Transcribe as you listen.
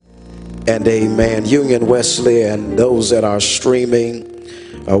and amen. Union Wesley and those that are streaming,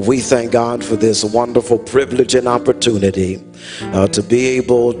 we thank God for this wonderful privilege and opportunity to be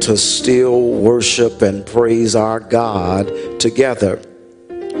able to still worship and praise our God together.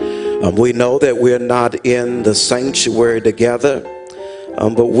 We know that we're not in the sanctuary together,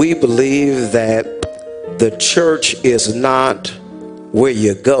 but we believe that the church is not where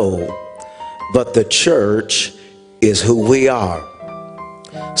you go, but the church is who we are.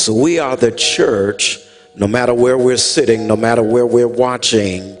 So we are the church, no matter where we're sitting, no matter where we're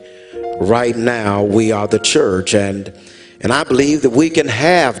watching. Right now, we are the church, and I believe that we can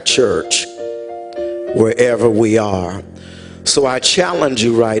have church wherever we are. So I challenge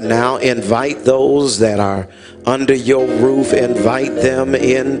you right now, invite those that are under your roof, invite them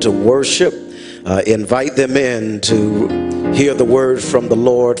in to worship, invite them in to hear the word from the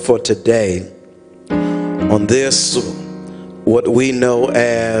Lord for today. On this, what we know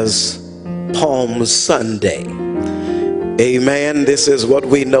as Palm Sunday. Amen. This is what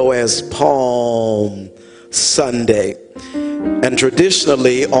we know as Palm Sunday. And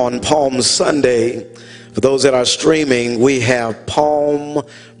traditionally on Palm Sunday, for those that are streaming, we have palm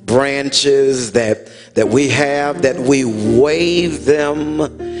branches that we wave them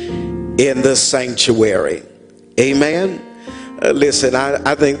in the sanctuary. Amen. Listen,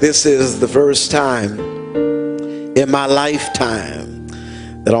 I think this is the first time in my lifetime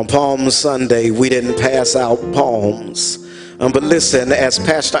that on Palm Sunday we didn't pass out palms. But listen, as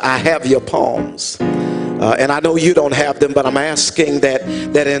pastor, I have your palms. And I know you don't have them, but I'm asking that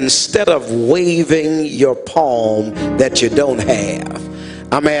instead of waving your palm that you don't have,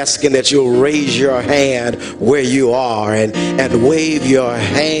 I'm asking that you'll raise your hand where you are and wave your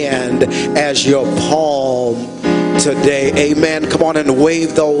hand as your palm today. Amen. Come on and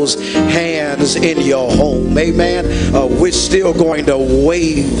wave those hands in your home. Amen. We're still going to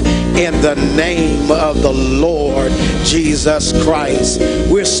wave in the name of the Lord Jesus Christ.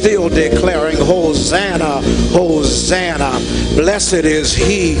 We're still declaring Hosanna, Hosanna. Blessed is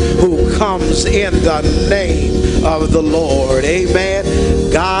he who comes in the name of the Lord.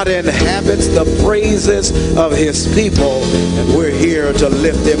 Amen. God inhabits the praises of his people, and we're here to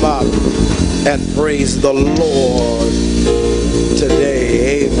lift him up and praise the Lord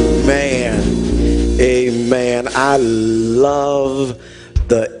today. Amen. Amen. I love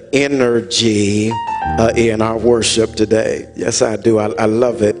the energy in our worship today. Yes, I do. I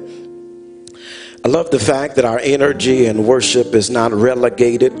love it. I love the fact that our energy in worship is not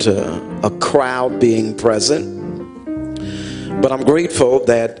relegated to a crowd being present. But I'm grateful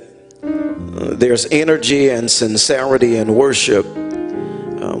that there's energy and sincerity in worship,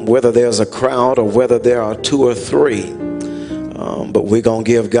 whether there's a crowd or whether there are two or three. But we're going to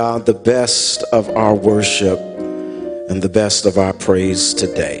give God the best of our worship and the best of our praise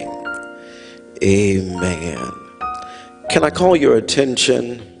today. Amen. Can I call your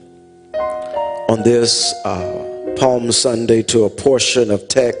attention on this Palm Sunday to a portion of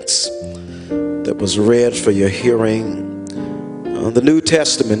text that was read for your hearing? The New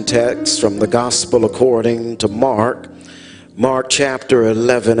Testament text from the Gospel according to Mark chapter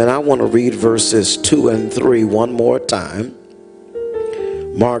 11, and I want to read verses 2 and 3 one more time.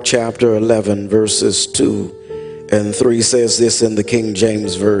 Mark chapter 11 verses 2 and 3 says this in the King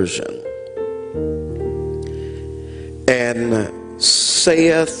James Version. And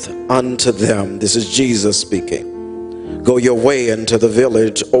saith unto them, this is Jesus speaking, go your way into the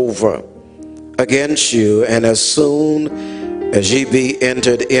village over against you, and as soon as ye be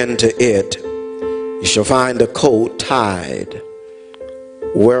entered into it, ye shall find a colt tied,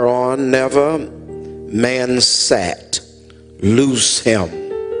 whereon never man sat. Loose him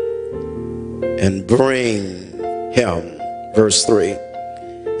and bring him. Verse 3.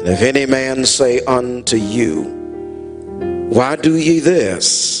 And if any man say unto you, why do ye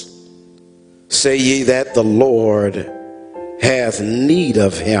this? Say ye that the Lord hath need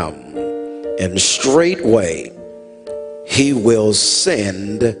of him, and straightway he will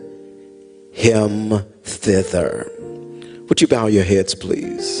send him thither. Would you bow your heads,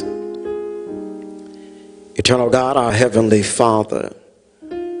 please? Eternal God, our Heavenly Father,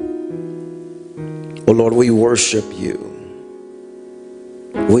 oh Lord, we worship you.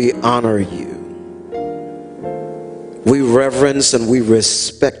 We honor you. We reverence and we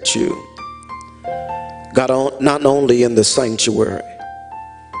respect you. God, not only in the sanctuary,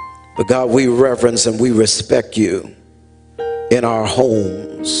 but God, we reverence and we respect you in our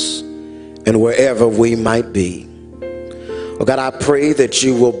homes and wherever we might be. Oh God, I pray that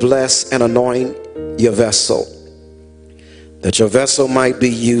you will bless and anoint your vessel, that your vessel might be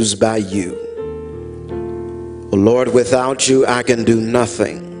used by you. Oh Lord, without you I can do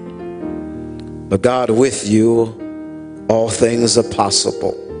nothing. But God, with you, all things are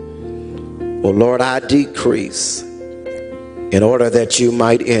possible. Oh Lord, I decrease in order that you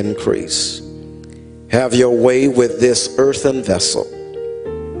might increase. Have your way with this earthen vessel.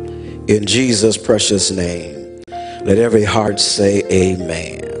 In Jesus' precious name, let every heart say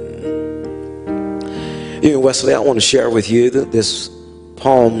amen. Wesley, I want to share with you this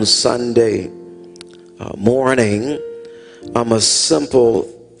Palm Sunday morning. A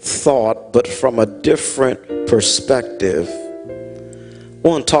simple thought, but from a different perspective. I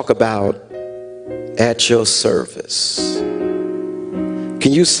want to talk about at your service.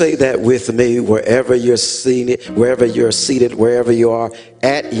 Can you say that with me wherever you're seated, wherever you are,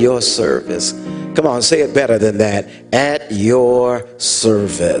 at your service? Come on, say it better than that. At your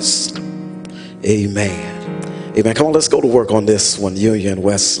service. Amen. Amen. Come on, let's go to work on this one, Union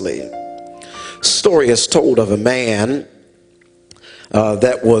Wesley. Story is told of a man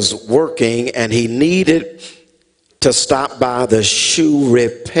that was working, and he needed to stop by the shoe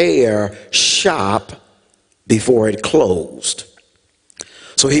repair shop before it closed.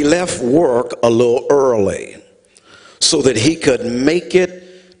 So he left work a little early so that he could make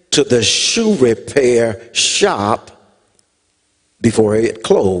it to the shoe repair shop before it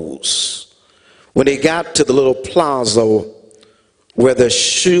closed. When he got to the little plaza where the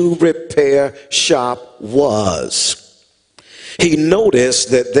shoe repair shop was, he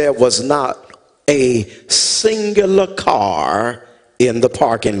noticed that there was not a singular car in the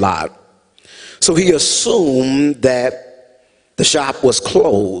parking lot. So he assumed that the shop was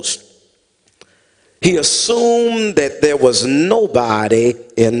closed. He assumed that there was nobody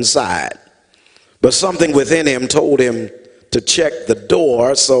inside. But something within him told him to check the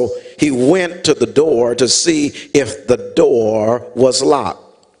door, so he went to the door to see if the door was locked.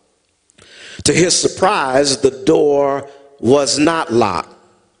 To his surprise, the door was not locked.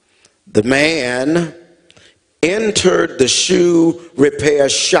 The man entered the shoe repair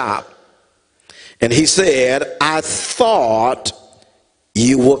shop, and he said, "I thought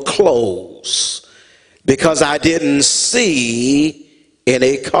you were closed because I didn't see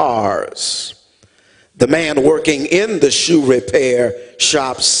any cars." The man working in the shoe repair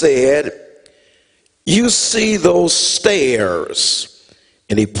shop said, "You see those stairs?"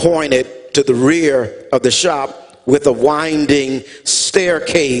 And he pointed to the rear of the shop with a winding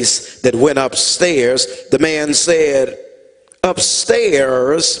staircase that went upstairs. The man said,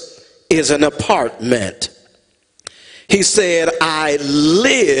 "Upstairs is an apartment." He said, "I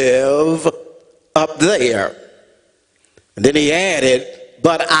live up there." And then he added,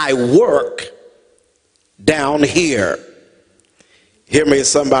 "But I work down here." Hear me,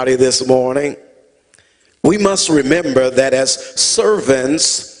 somebody, this morning. We must remember that as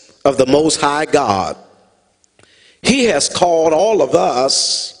servants of the Most High God, He has called all of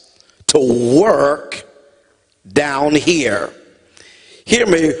us to work down here. Hear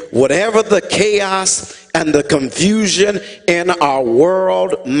me, whatever the chaos and the confusion in our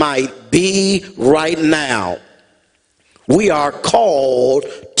world might be right now, we are called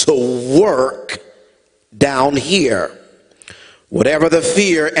to work down here. Whatever the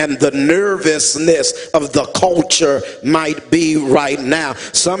fear and the nervousness of the culture might be right now,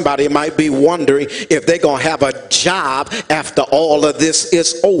 somebody might be wondering if they're going to have a job after all of this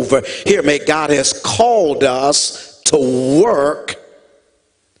is over. Hear me, God has called us to work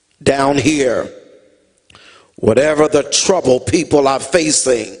down here. Whatever the trouble people are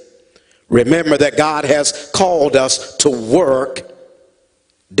facing, remember that God has called us to work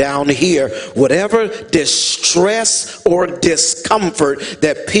down here. Whatever distress or discomfort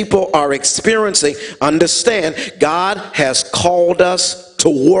that people are experiencing, understand God has called us to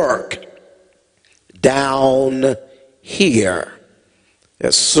work down here.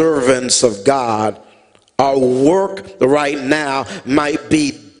 As servants of God, our work right now might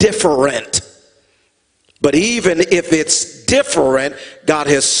be different. But even if it's different, God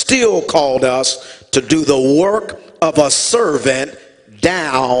has still called us to do the work of a servant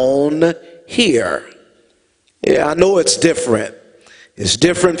down here. Yeah, I know it's different. It's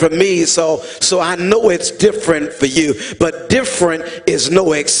different for me, so I know it's different for you. But different is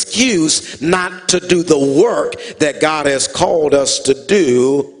no excuse not to do the work that God has called us to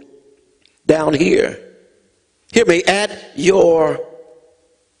do down here. Hear me, at your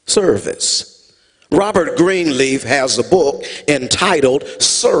service. Robert Greenleaf has a book entitled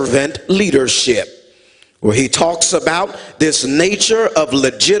Servant Leadership, where he talks about this nature of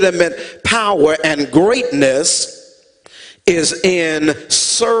legitimate power and greatness is in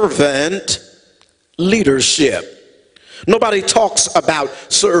servant leadership. Nobody talks about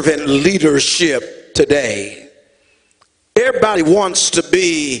servant leadership today. Everybody wants to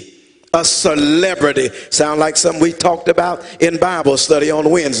be a celebrity. Sound like something we talked about in Bible study on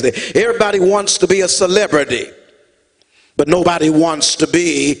Wednesday. Everybody wants to be a celebrity, but nobody wants to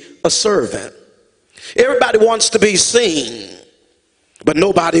be a servant. Everybody wants to be seen, but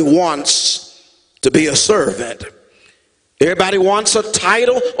nobody wants to be a servant. Everybody wants a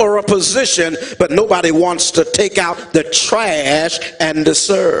title or a position, but nobody wants to take out the trash and to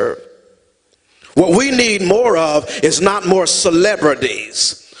serve. What we need more of is not more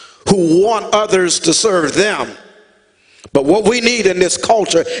celebrities who want others to serve them. But what we need in this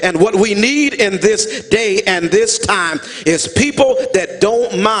culture and what we need in this day and this time is people that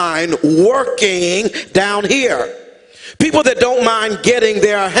don't mind working down here. People that don't mind getting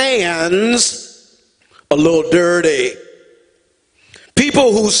their hands a little dirty.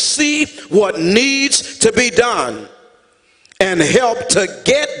 People who see what needs to be done and help to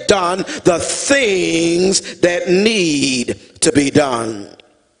get done the things that need to be done.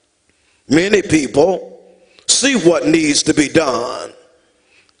 Many people see what needs to be done,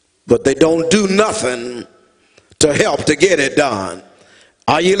 but they don't do nothing to help to get it done.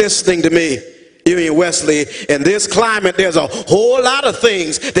 Are you listening to me? Union Wesley, in this climate, there's a whole lot of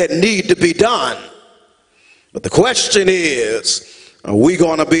things that need to be done. But the question is, are we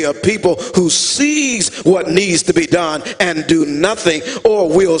going to be a people who sees what needs to be done and do nothing, or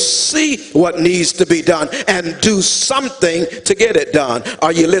will see what needs to be done and do something to get it done?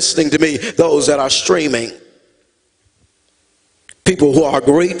 Are you listening to me? Those that are streaming. People who are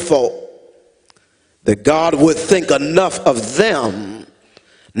grateful that God would think enough of them,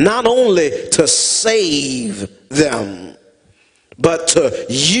 not only to save them, but to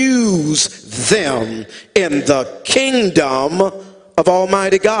use them in the kingdom of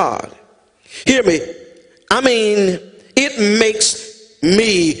Almighty God. Hear me. I mean, it makes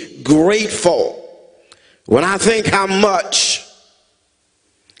me grateful when I think how much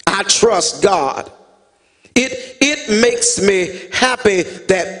I trust God. It makes me happy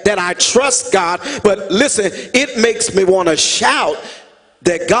that I trust God, but listen, it makes me want to shout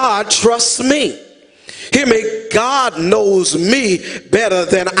that God trusts me. Hear me, God knows me better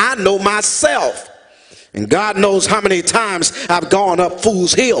than I know myself. And God knows how many times I've gone up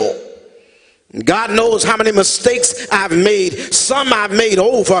Fool's Hill. God knows how many mistakes I've made. Some I've made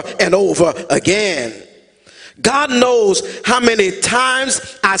over and over again. God knows how many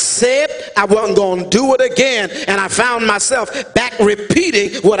times I said I wasn't going to do it again, and I found myself back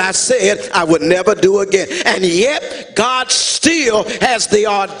repeating what I said I would never do again. And yet God still has the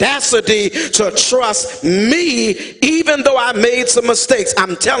audacity to trust me even though I made some mistakes.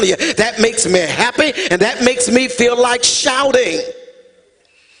 I'm telling you, that makes me happy, and that makes me feel like shouting.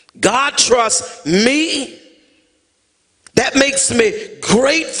 God trusts me. That makes me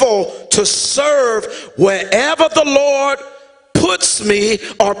grateful to serve wherever the Lord puts me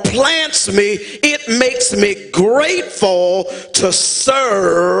or plants me. It makes me grateful to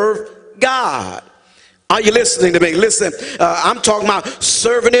serve God. Are you listening to me? Listen, I'm talking about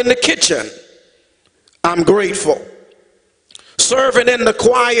serving in the kitchen. I'm grateful. Serving in the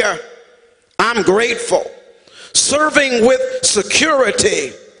choir. I'm grateful. Serving with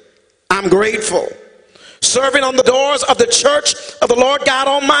security. I'm grateful. Serving on the doors of the church of the Lord God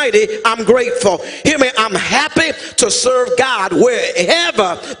Almighty, I'm grateful. Hear me, I'm happy to serve God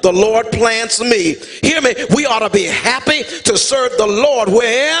wherever the Lord plants me. Hear me, we ought to be happy to serve the Lord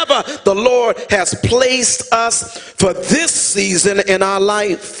wherever the Lord has placed us for this season in our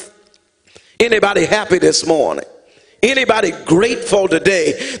life. Anybody happy this morning? Anybody grateful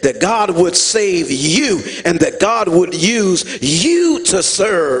today that God would save you and that God would use you to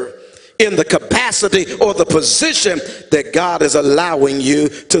serve in the capacity or the position that God is allowing you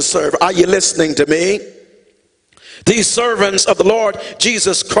to serve? Are you listening to me? These servants of the Lord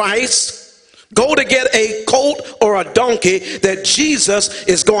Jesus Christ go to get a colt or a donkey that Jesus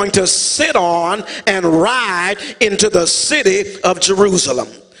is going to sit on and ride into the city of Jerusalem.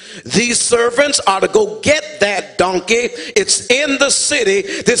 These servants are to go get that donkey. It's in the city.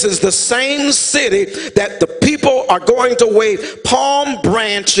 This is the same city that the people are going to wave palm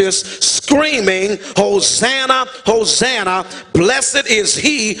branches screaming, Hosanna, Hosanna, blessed is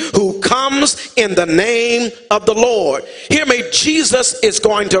he who comes in the name of the Lord. Hear me, Jesus is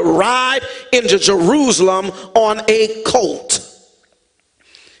going to ride into Jerusalem on a colt.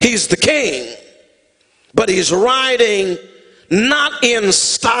 He's the king, but he's riding not in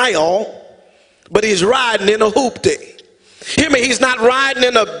style, but he's riding in a hoopty. Hear me, he's not riding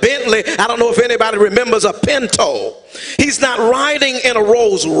in a Bentley. I don't know if anybody remembers a Pinto. He's not riding in a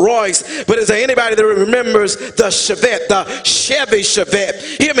Rolls Royce, but is there anybody that remembers the Chevette, the Chevy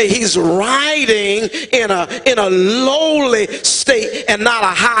Chevette? Hear me, he's riding in a lowly state and not a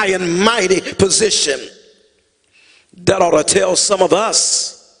high and mighty position. That ought to tell some of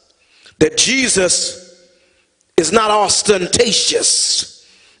us that Jesus is not ostentatious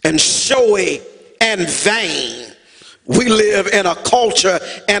and showy and vain. We live in a culture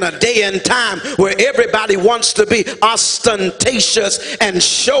and a day and time where everybody wants to be ostentatious and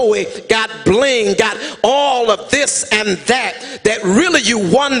showy, got bling, got all of this and that really you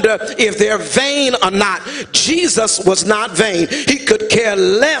wonder if they're vain or not. Jesus was not vain. He could care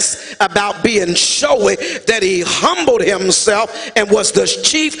less about being showy, that he humbled himself and was the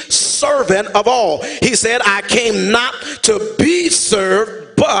chief servant of all. He said, I came not to be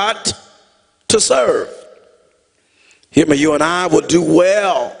served, but to serve. Hear me, you and I will do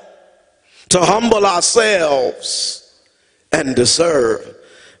well to humble ourselves and to serve.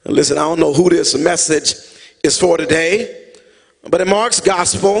 And listen, I don't know who this message is for today, but in Mark's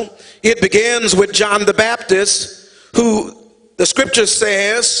gospel, it begins with John the Baptist, who the scripture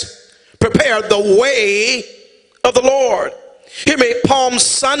says, prepared the way of the Lord. Hear me, Palm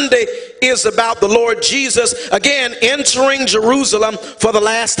Sunday is about the Lord Jesus, again, entering Jerusalem for the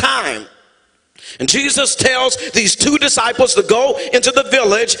last time. And Jesus tells these two disciples to go into the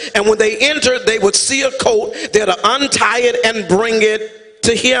village, and when they entered, they would see a coat, they're to untie it and bring it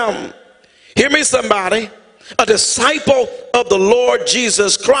to him. Hear me, somebody. A disciple of the Lord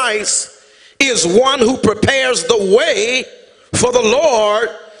Jesus Christ is one who prepares the way for the Lord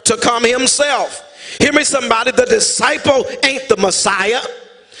to come himself. Hear me, somebody. The disciple ain't the Messiah.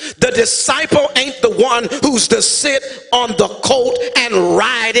 The disciple ain't the one who's to sit on the colt and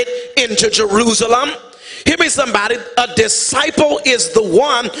ride it into Jerusalem. Hear me, somebody. A disciple is the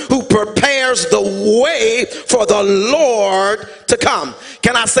one who prepares the way for the Lord to come.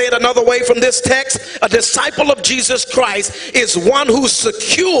 Can I say it another way from this text? A disciple of Jesus Christ is one who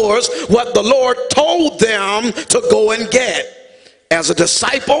secures what the Lord told them to go and get. As a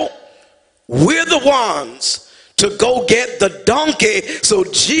disciple, we're the ones to go get the donkey so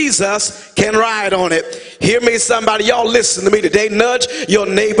Jesus can ride on it. Hear me, somebody. Y'all listen to me today. Nudge your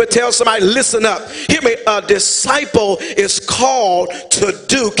neighbor. Tell somebody, listen up. Hear me. A disciple is called to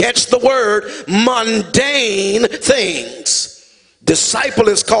do, catch the word, mundane things. Disciple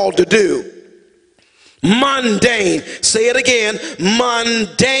is called to do mundane. Say it again.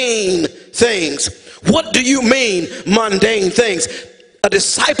 Mundane things. What do you mean, mundane things? A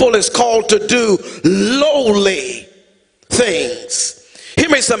disciple is called to do lowly things. Hear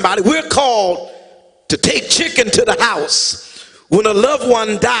me, somebody. We're called to take chicken to the house when a loved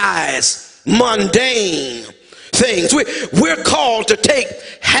one dies. Mundane things. We're called to take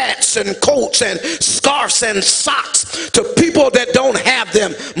hats and coats and scarves and socks to people that don't have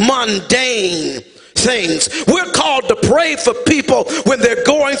them. Mundane things. We're called to pray for people when they're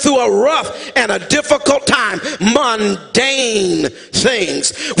going through a rough and a difficult time. Mundane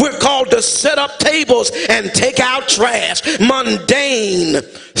things. We're called to set up tables and take out trash. Mundane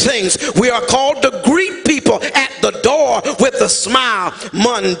things. We are called to greet people at the door with a smile.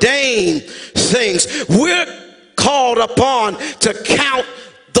 Mundane things. We're called upon to count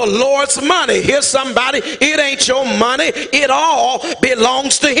the Lord's money. Here's somebody. It ain't your money. It all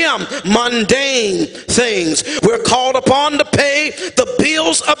belongs to him. Mundane things. We're called upon to pay the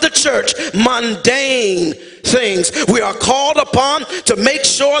bills of the church. Mundane things. We are called upon to make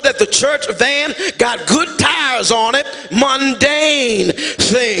sure that the church van got good tires on it. Mundane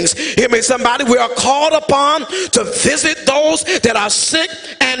things. Hear me, somebody. We are called upon to visit those that are sick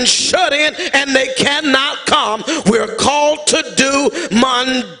and shut in and they cannot come. We're called to do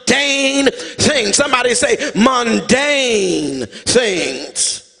mundane things. Somebody say mundane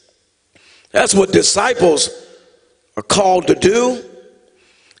things. That's what disciples are called to do.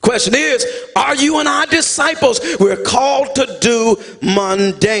 Question is, are you and I disciples? We're called to do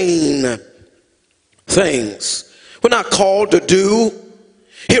mundane things. We're not called to do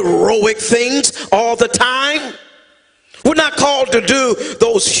heroic things all the time. We're not called to do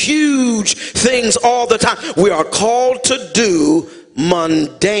those huge things all the time. We are called to do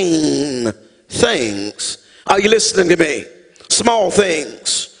mundane things. Are you listening to me? Small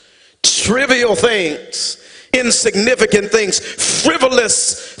things, trivial things, insignificant things,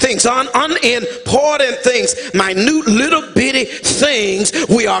 frivolous things, unimportant things, minute little bitty things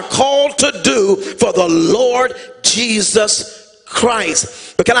we are called to do for the Lord Jesus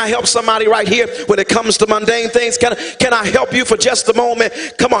Christ. But can I help somebody right here when it comes to mundane things? Can I help you for just a moment?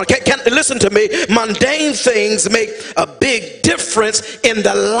 Come on, listen to me. Mundane things make a big difference in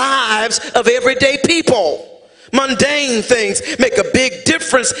the lives of everyday people. Mundane things make a big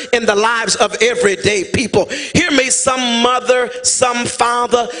difference in the lives of everyday people. Hear me, some mother, some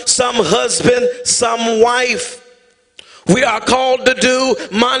father, some husband, some wife. We are called to do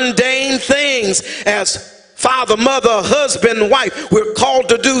mundane things as father, mother, husband, wife. We're called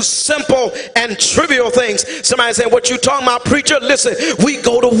to do simple and trivial things. Somebody saying, what you talking about, preacher? Listen, we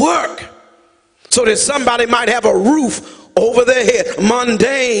go to work so that somebody might have a roof over their head.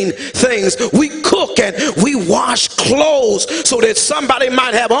 Mundane things. We cook and we wash clothes so that somebody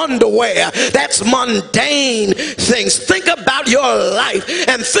might have underwear. That's mundane things. Think about your life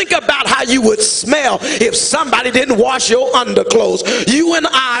and think about how you would smell if somebody didn't wash your underclothes. You and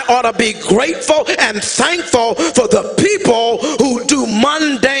I ought to be grateful and thankful for the people who do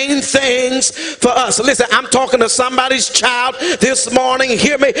mundane things for us. Listen, I'm talking to somebody's child this morning.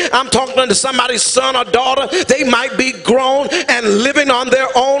 Hear me. I'm talking to somebody's son or daughter. They might be grown and living on their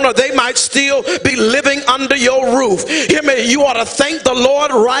own, or they might still be living under your roof. Hear me, you ought to thank the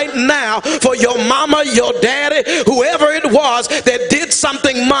Lord right now for your mama, your daddy, whoever it was that did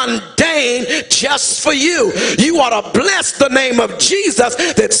something mundane just for you. You ought to bless the name of Jesus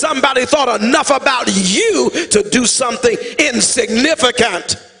that somebody thought enough about you to do something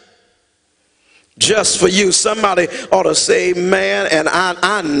insignificant just for you. Somebody ought to say amen, and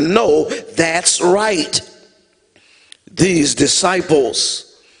I know that's right. These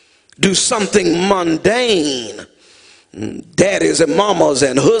disciples do something mundane. Daddies and mamas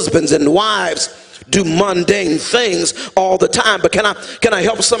and husbands and wives do mundane things all the time. But can I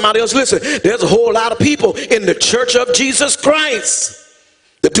help somebody else? Listen, there's a whole lot of people in the church of Jesus Christ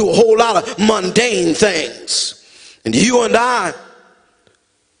that do a whole lot of mundane things. And you and I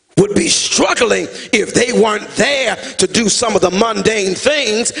would be struggling if they weren't there to do some of the mundane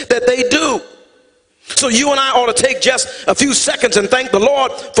things that they do. So you and I ought to take just a few seconds and thank the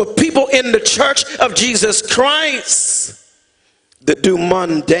Lord for people in the church of Jesus Christ that do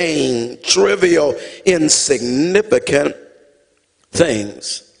mundane, trivial, insignificant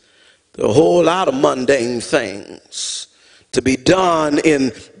things. There are a whole lot of mundane things to be done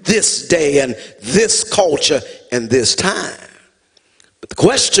in this day and this culture and this time. But the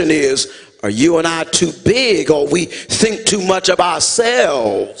question is, are you and I too big, or we think too much of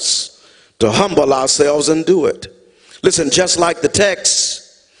ourselves to humble ourselves and do it? Listen, just like the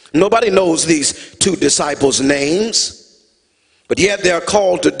text, nobody knows these two disciples' names, but yet they're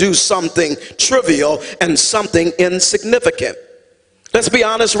called to do something trivial and something insignificant. Let's be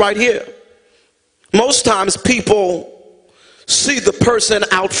honest right here. Most times people see the person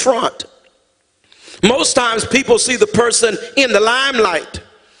out front. Most times people see the person in the limelight.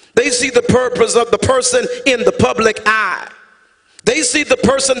 They see the purpose of the person in the public eye. They see the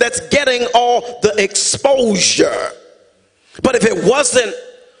person that's getting all the exposure. But if it wasn't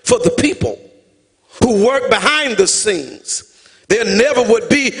for the people who work behind the scenes, there never would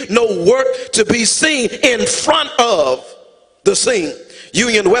be no work to be seen in front of the scene.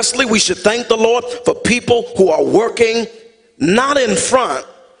 Union Wesley, we should thank the Lord for people who are working not in front,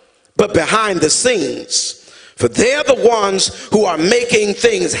 but behind the scenes. For they're the ones who are making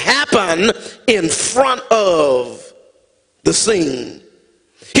things happen in front of the scene.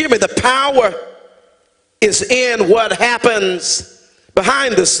 Hear me, the power is in what happens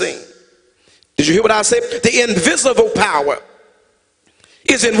behind the scene. Did you hear what I said? The invisible power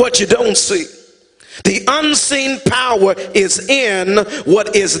is in what you don't see. The unseen power is in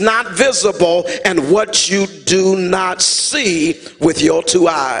what is not visible and what you do not see with your two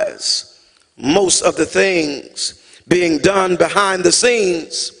eyes. Most of the things being done behind the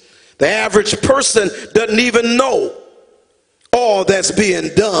scenes, the average person doesn't even know all that's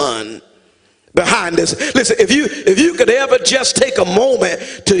being done behind this. Listen, if you could ever just take a moment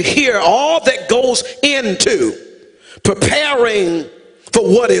to hear all that goes into preparing for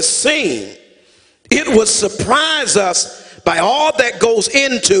what is seen, it would surprise us by all that goes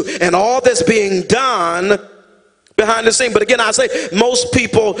into and all that's being done behind the scene. But again, I say most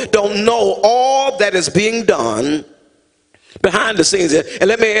people don't know all that is being done behind the scenes. And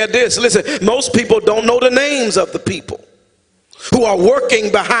let me add this. Listen, most people don't know the names of the people who are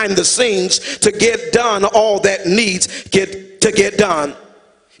working behind the scenes to get done all that needs to get done.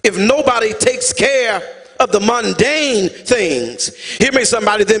 If nobody takes care of the mundane things, hear me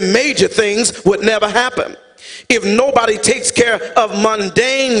somebody, then major things would never happen. If nobody takes care of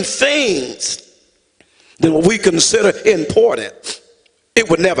mundane things, then what we consider important, it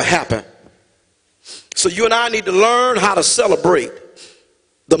would never happen. So you and I need to learn how to celebrate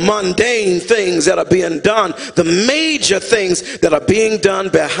the mundane things that are being done, the major things that are being done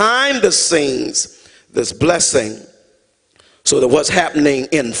behind the scenes, this blessing, so that what's happening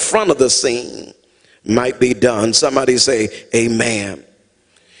in front of the scene might be done. Somebody say amen.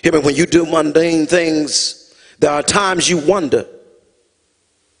 Hear me, when you do mundane things, there are times you wonder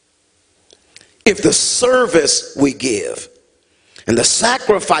if the service we give and the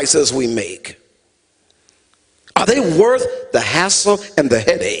sacrifices we make, are they worth the hassle and the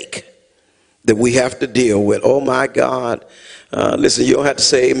headache that we have to deal with? Oh my God. Listen, you don't have to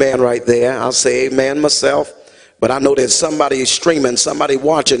say amen right there. I'll say amen myself. But I know there's somebody streaming, somebody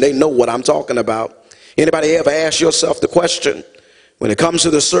watching. They know what I'm talking about. Anybody ever ask yourself the question, when it comes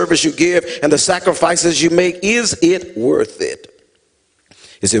to the service you give and the sacrifices you make, is it worth it?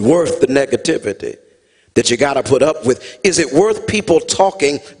 Is it worth the negativity that you got to put up with? Is it worth people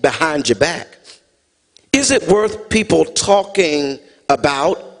talking behind your back? Is it worth people talking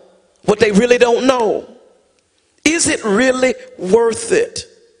about what they really don't know? Is it really worth it?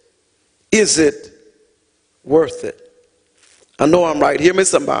 Is it worth it? I know I'm right. Hear me,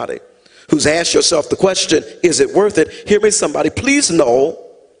 somebody who's asked yourself the question, is it worth it? Hear me, somebody. Please know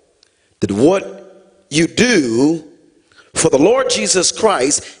that what you do for the Lord Jesus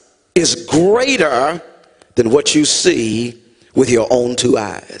Christ is greater than what you see with your own two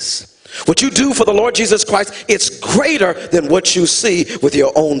eyes. What you do for the Lord Jesus Christ, it's greater than what you see with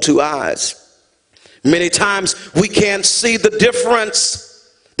your own two eyes. Many times we can't see the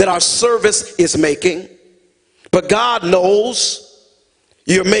difference that our service is making, but God knows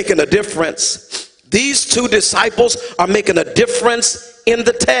you're making a difference. These two disciples are making a difference in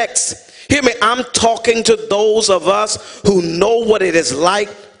the text. Hear me, I'm talking to those of us who know what it is like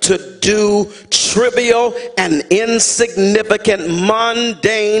to do trivial and insignificant,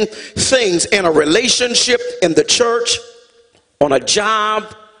 mundane things in a relationship, in the church, on a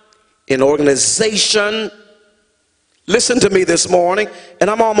job, in organization. Listen to me this morning,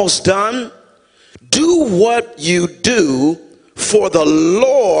 and I'm almost done. Do what you do for the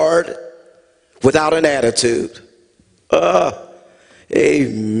Lord without an attitude.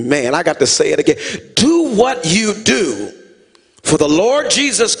 Amen. I got to say it again. Do what you do for the Lord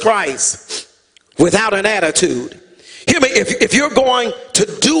Jesus Christ without an attitude. Hear me, if you're going to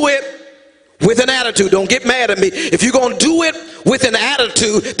do it with an attitude, don't get mad at me. If you're going to do it with an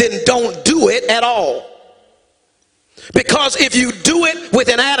attitude, then don't do it at all. Because if you do it with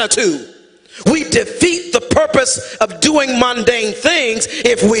an attitude, we defeat the purpose of doing mundane things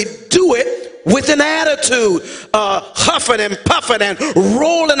if we do it with an attitude, huffing and puffing and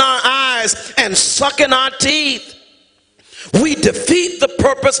rolling our eyes and sucking our teeth. We defeat the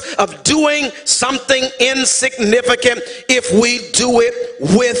purpose of doing something insignificant if we do it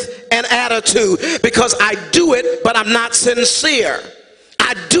with an attitude. Because I do it, but I'm not sincere.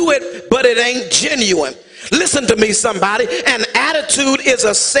 I do it, but it ain't genuine. Listen to me, somebody. An attitude is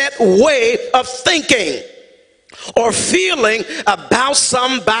a set way of thinking or feeling about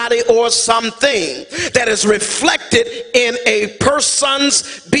somebody or something that is reflected in a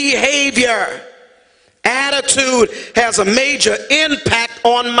person's behavior. Attitude has a major impact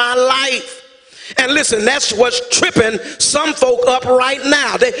on my life. And listen, that's what's tripping some folk up right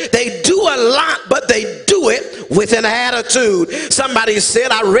now. They do a lot, but they do it with an attitude. Somebody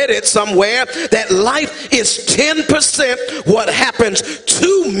said, I read it somewhere, that life is 10% what happens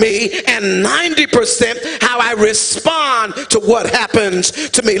to me and 90% how I respond to what happens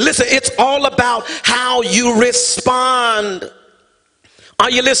to me. Listen, it's all about how you respond.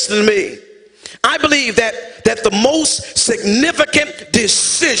 Are you listening to me? I believe that the most significant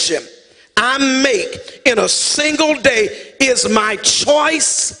decision I make in a single day is my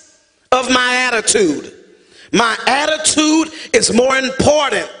choice of my attitude. My attitude is more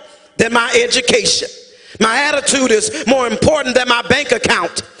important than my education. My attitude is more important than my bank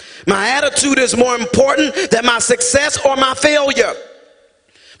account. My attitude is more important than my success or my failure.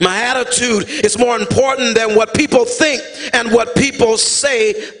 My attitude is more important than what people think and what people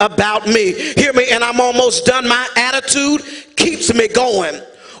say about me. Hear me, and I'm almost done. My attitude keeps me going,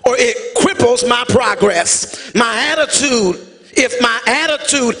 or it cripples my progress. My attitude, if my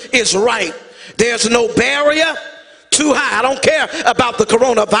attitude is right, there's no barrier too high. I don't care about the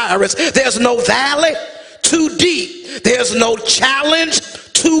coronavirus. There's no valley too deep. There's no challenge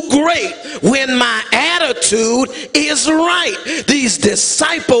too great when my attitude is right. These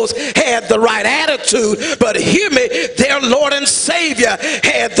disciples had the right attitude, but hear me, their Lord and Savior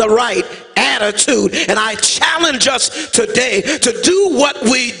had the right attitude. And I challenge us today to do what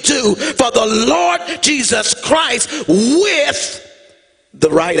we do for the Lord Jesus Christ with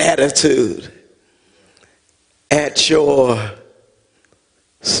the right attitude. at your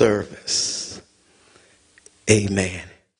service. Amen.